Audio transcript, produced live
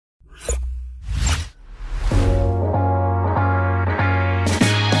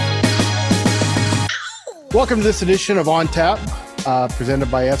Welcome to this edition of On Tap, presented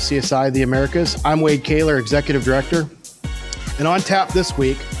by FCSI The Americas. I'm Wade Kaler, Executive Director. And On Tap this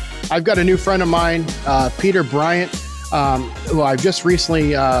week, I've got a new friend of mine, Peter Bryant, who I've just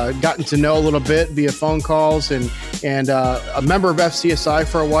recently gotten to know a little bit via phone calls and a member of FCSI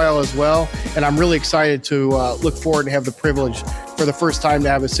for a while as well. And I'm really excited to look forward to have the privilege for the first time to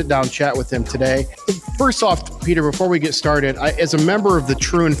have a sit-down chat with him today. First off, Peter, before we get started, as a member of the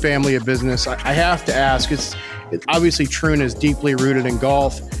Troon family of business, I have to ask, obviously Troon is deeply rooted in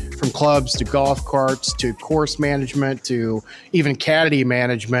golf, from clubs to golf carts to course management to even caddy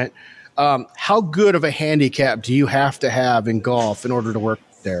management. How good of a handicap do you have to have in golf in order to work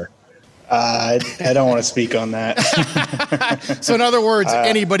there? I don't want to speak on that. So in other words,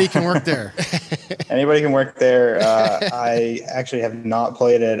 anybody can work there. Anybody can work there. I actually have not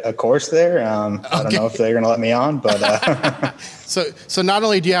played at a course there. I don't know if they're going to let me on, but So not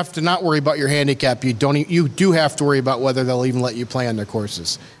only do you have to not worry about your handicap, you do have to worry about whether they'll even let you play on their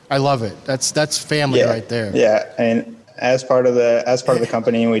courses. I love it. That's family right there. Yeah, and as part of the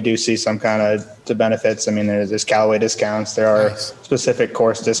company, we do see some kind of the benefits. I mean, there's Callaway discounts. There are specific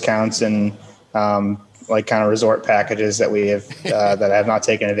course discounts and like kind of resort packages that we have that I have not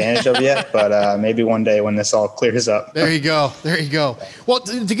taken advantage of yet. But maybe one day when this all clears up. There you go. Well,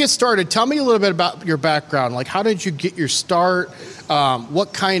 to get started, tell me a little bit about your background. Like, how did you get your start?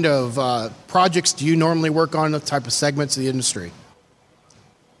 What kind of projects do you normally work on? What type of segments of the industry?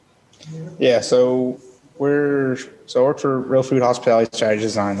 Yeah, so I work for Real Food Hospitality Strategy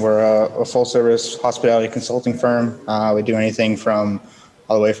Design. We're a full-service hospitality consulting firm. We do anything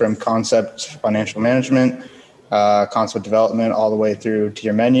all the way from concept financial management, concept development, all the way through to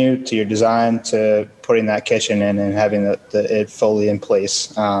your menu, to your design, to putting that kitchen in and having it fully in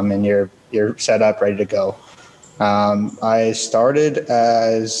place, and you're set up, ready to go. I started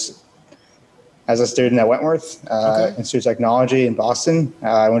as a student at Wentworth Institute of Technology in Boston.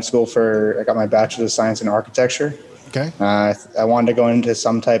 I went to school I got my Bachelor of Science in Architecture. Okay. I wanted to go into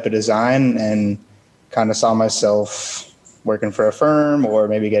some type of design and kind of saw myself working for a firm or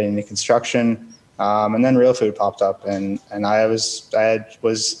maybe getting into construction. And then Real Food popped up, and I was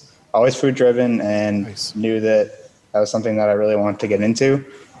always food driven and knew that was something that I really wanted to get into.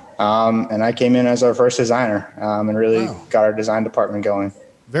 And I came in as our first designer and really got our design department going.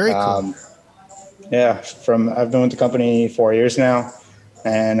 Very cool. Yeah, I've been with the company 4 years now,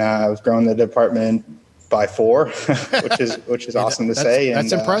 and I've grown the department by 4, which is awesome to say.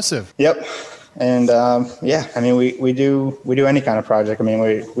 That's impressive. Yep. And I mean, we do any kind of project. I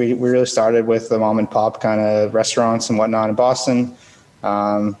mean, we really started with the mom and pop kind of restaurants and whatnot in Boston.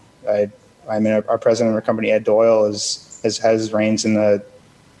 I mean, our president of our company, Ed Doyle, has reigns in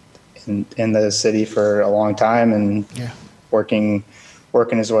the city for a long time and working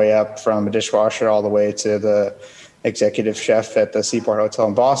his way up from a dishwasher all the way to the executive chef at the Seaport Hotel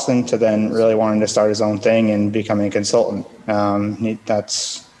in Boston, to then really wanting to start his own thing and becoming a consultant.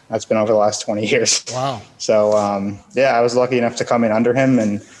 That's been over the last 20 years. Wow. So, I was lucky enough to come in under him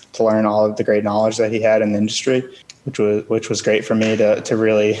and to learn all of the great knowledge that he had in the industry, which was great for me to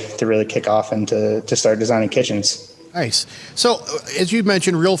really kick off and to start designing kitchens. Nice. So, as you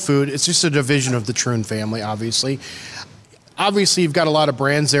mentioned, Real Food, it's just a division of the Troon family, obviously. Obviously, you've got a lot of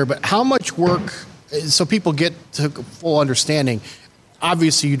brands there, but how much work, so people get to full understanding,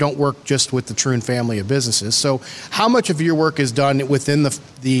 obviously you don't work just with the Troon family of businesses. So how much of your work is done within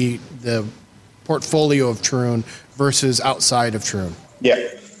the portfolio of Troon versus outside of Troon? Yeah.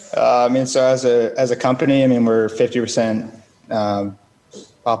 I mean, so as a company, I mean, we're 50%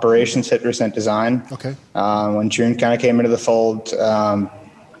 operations, 50% design. Okay. When Troon kind of came into the fold,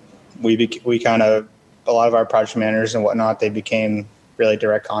 we kind of, a lot of our project managers and whatnot, they became really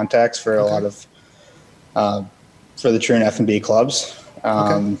direct contacts for a lot of for the Troon F&B clubs.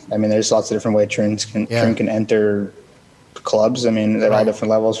 I mean, there's lots of different ways Troon can enter clubs. I mean, they're all different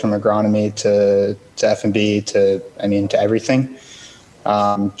levels, from agronomy to F&B to everything.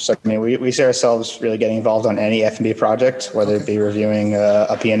 So I mean, we see ourselves really getting involved on any F&B project, whether it be reviewing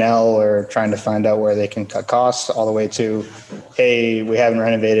a P&L or trying to find out where they can cut costs, all the way to, hey, we haven't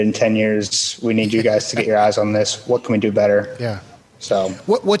renovated in 10 years. We need you guys to get your eyes on this. What can we do better? Yeah. So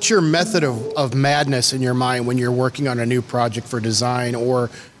what's your method of madness in your mind when you're working on a new project for design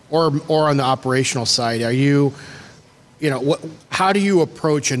or on the operational side? Are you how do you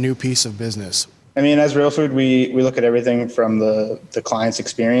approach a new piece of business? I mean, as Real Food, we look at everything from the client's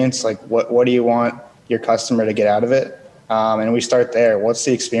experience. Like, what do you want your customer to get out of it? And we start there. What's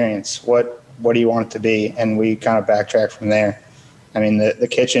the experience? What do you want it to be? And we kind of backtrack from there. I mean, the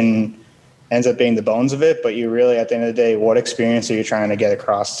kitchen ends up being the bones of it, but you really, at the end of the day, what experience are you trying to get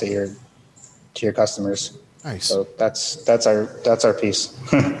across to to your customers. Nice. So that's our piece.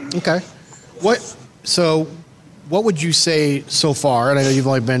 Okay. What would you say so far? And I know you've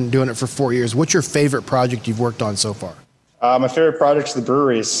only been doing it for 4 years. What's your favorite project you've worked on so far? My favorite project's the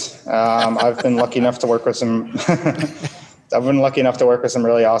breweries. I've been lucky enough to work with some. I've been lucky enough to work with some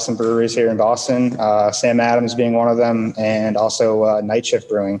really awesome breweries here in Boston. Sam Adams being one of them, and also Night Shift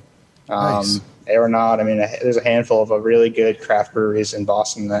Brewing. Nice. Aeronaut. I mean, there's a handful of really good craft breweries in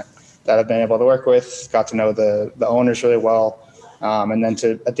Boston that I've been able to work with. Got to know the owners really well. And then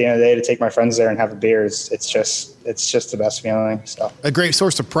at the end of the day, to take my friends there and have a beer, it's just the best feeling. So a great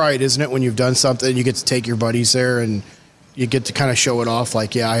source of pride, isn't it? When you've done something, you get to take your buddies there and you get to kind of show it off.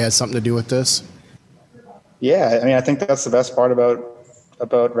 Like, yeah, I had something to do with this. Yeah. I mean, I think that's the best part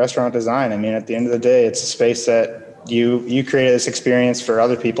about restaurant design. I mean, at the end of the day, it's a space that you create this experience for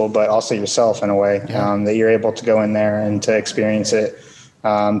other people, but also yourself in a way, that you're able to go in there and to experience it.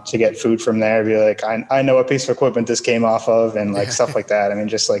 To get food from there, be like, I know what piece of equipment this came off of, and like stuff like that. I mean,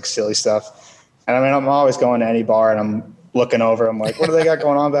 just like silly stuff. And I mean, I'm always going to any bar and I'm looking over. I'm like, what do they got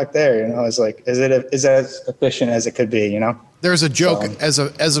going on back there? You know, it's like, is it as efficient as it could be? You know, there's a joke as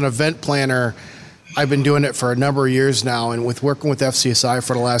an event planner. I've been doing it for a number of years now, and with working with FCSI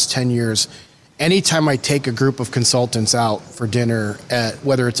for the last 10 years. Anytime I take a group of consultants out for dinner, at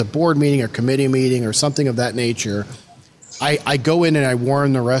whether it's a board meeting or committee meeting or something of that nature, I go in and I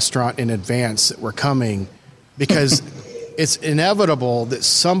warn the restaurant in advance that we're coming, because it's inevitable that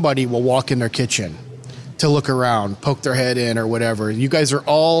somebody will walk in their kitchen to look around, poke their head in or whatever. You guys are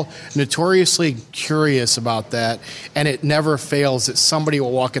all notoriously curious about that, and it never fails that somebody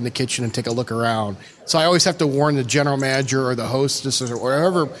will walk in the kitchen and take a look around. So I always have to warn the general manager or the hostess or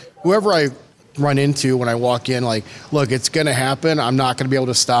whoever I run into when I walk in, like, look, it's going to happen. I'm not going to be able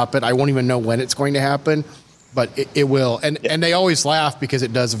to stop it. I won't even know when it's going to happen. But it will, and they always laugh because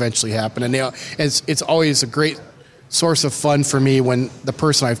it does eventually happen, and it's always a great source of fun for me when the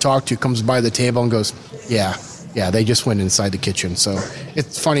person I've talked to comes by the table and goes, yeah, they just went inside the kitchen. So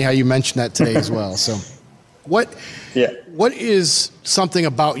it's funny how you mentioned that today as well. So what is something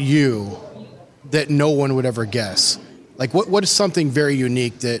about you that no one would ever guess? Like what is something very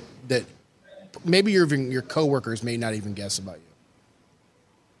unique that maybe your coworkers may not even guess about you?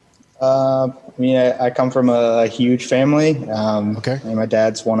 I mean, I come from a huge family. Okay. I mean, my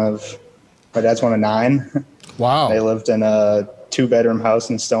dad's one of 9. Wow. They lived in a 2-bedroom house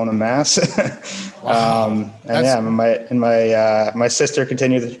in Stoneham, Mass. Wow. My sister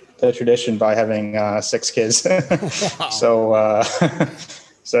continued the tradition by having 6 kids. Wow.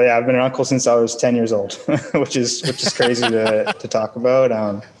 So yeah, I've been an uncle since I was 10 years old, which is crazy to talk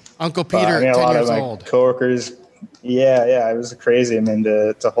about. Uncle Peter, a 10 lot years of my old. coworkers. Yeah, it was crazy. I mean,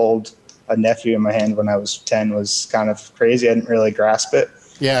 to hold a nephew in my hand when I was 10 was kind of crazy. I didn't really grasp it.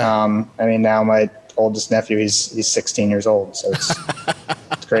 Yeah. I mean, now my oldest nephew, he's 16 years old, so it's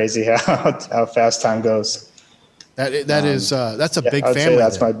crazy how fast time goes. That's a big I would family. say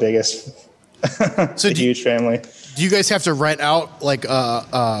that's my biggest. It's a huge family. Do you guys have to rent out like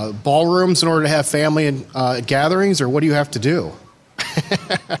ballrooms in order to have family and gatherings, or what do you have to do?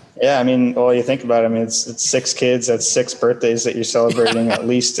 Yeah, I mean, well, you think about it. I mean, it's 6 kids. That's 6 birthdays that you're celebrating at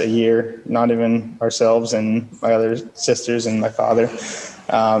least a year. Not even ourselves and my other sisters and my father.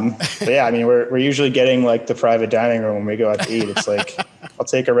 But yeah, I mean, we're usually getting like the private dining room when we go out to eat. It's like I'll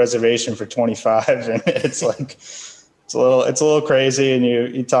take a reservation for 25, and it's like it's a little crazy. And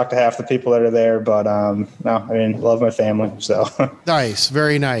you talk to half the people that are there, but no, I mean, love my family. So nice,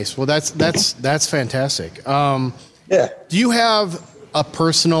 very nice. Well, that's fantastic. Yeah. Do you have a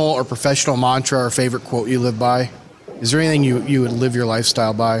personal or professional mantra or favorite quote you live by? Is there anything you would live your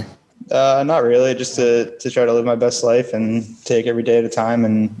lifestyle by? Not really. Just to try to live my best life and take every day at a time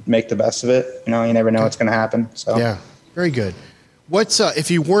and make the best of it. You know, you never know what's going to happen. So yeah, very good. What's if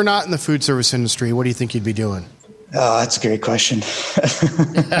you were not in the food service industry, what do you think you'd be doing? Oh, that's a great question.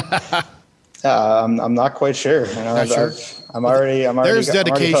 I'm not quite sure. You know, not sure? I'm already. There's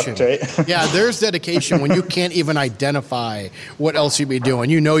dedication. I'm already hooked, right? Yeah, there's dedication when you can't even identify what else you'd be doing.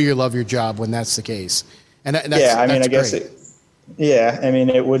 You know you love your job when that's the case. And that's, yeah, I mean, that's I guess great. I mean,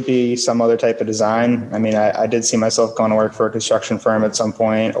 it would be some other type of design. I mean, I did see myself going to work for a construction firm at some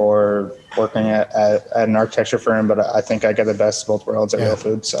point or working at an architecture firm, but I think I get the best of both worlds at Real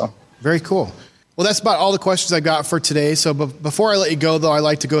Food. So very cool. Well, that's about all the questions I got for today. So before I let you go, though, I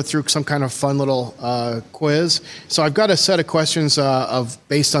like to go through some kind of fun little quiz. So I've got a set of questions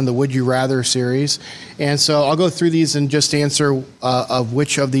based on the Would You Rather series. And so I'll go through these and just answer of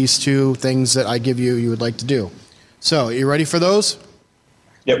which of these 2 things that I give you would like to do. So are you ready for those?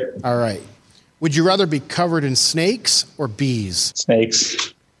 Yep. All right. Would you rather be covered in snakes or bees?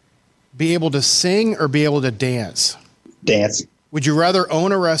 Snakes. Be able to sing or be able to dance? Dance. Would you rather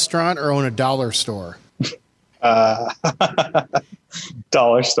own a restaurant or own a dollar store?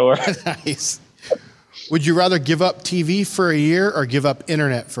 Dollar store. Nice. Would you rather give up TV for a year or give up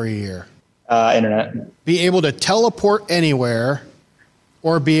internet for a year? Internet. Be able to teleport anywhere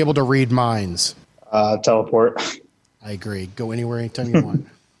or be able to read minds? Teleport. I agree. Go anywhere, anytime you want.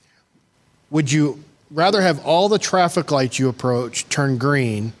 Would you rather have all the traffic lights you approach turn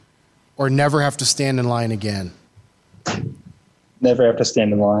green or never have to stand in line again? Never have to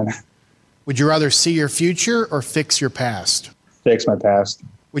stand in line. Would you rather see your future or fix your past? Fix my past.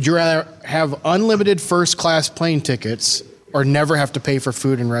 Would you rather have unlimited first-class plane tickets or never have to pay for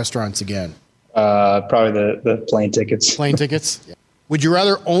food in restaurants again? Probably the plane tickets. Plane tickets? Yeah. Would you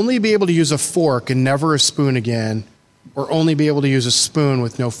rather only be able to use a fork and never a spoon again, or only be able to use a spoon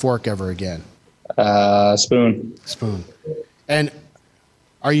with no fork ever again? Spoon. Spoon. And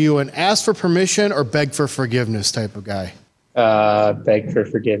are you an ask for permission or beg for forgiveness type of guy? Beg for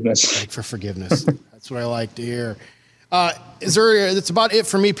forgiveness. Beg for forgiveness. That's what I like to hear. That's about it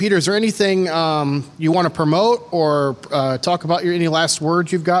for me, Peter. Is there anything you want to promote or talk about? Any last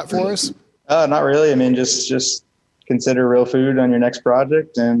words you've got for us? Not really. I mean, just consider real food on your next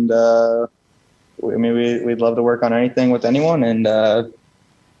project, and we'd love to work on anything with anyone and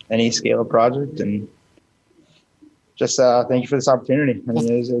any scale of project. And just thank you for this opportunity. I mean,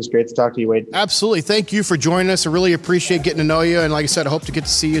 it was great to talk to you, Wade. Absolutely. Thank you for joining us. I really appreciate getting to know you. And like I said, I hope to get to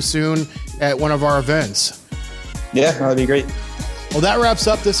see you soon at one of our events. Yeah, that'd be great. Well, that wraps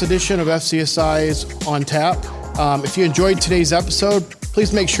up this edition of FCSI's On Tap. If you enjoyed today's episode,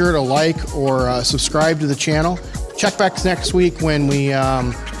 please make sure to like or subscribe to the channel. Check back next week when we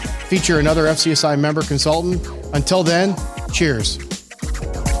feature another FCSI member consultant. Until then, cheers.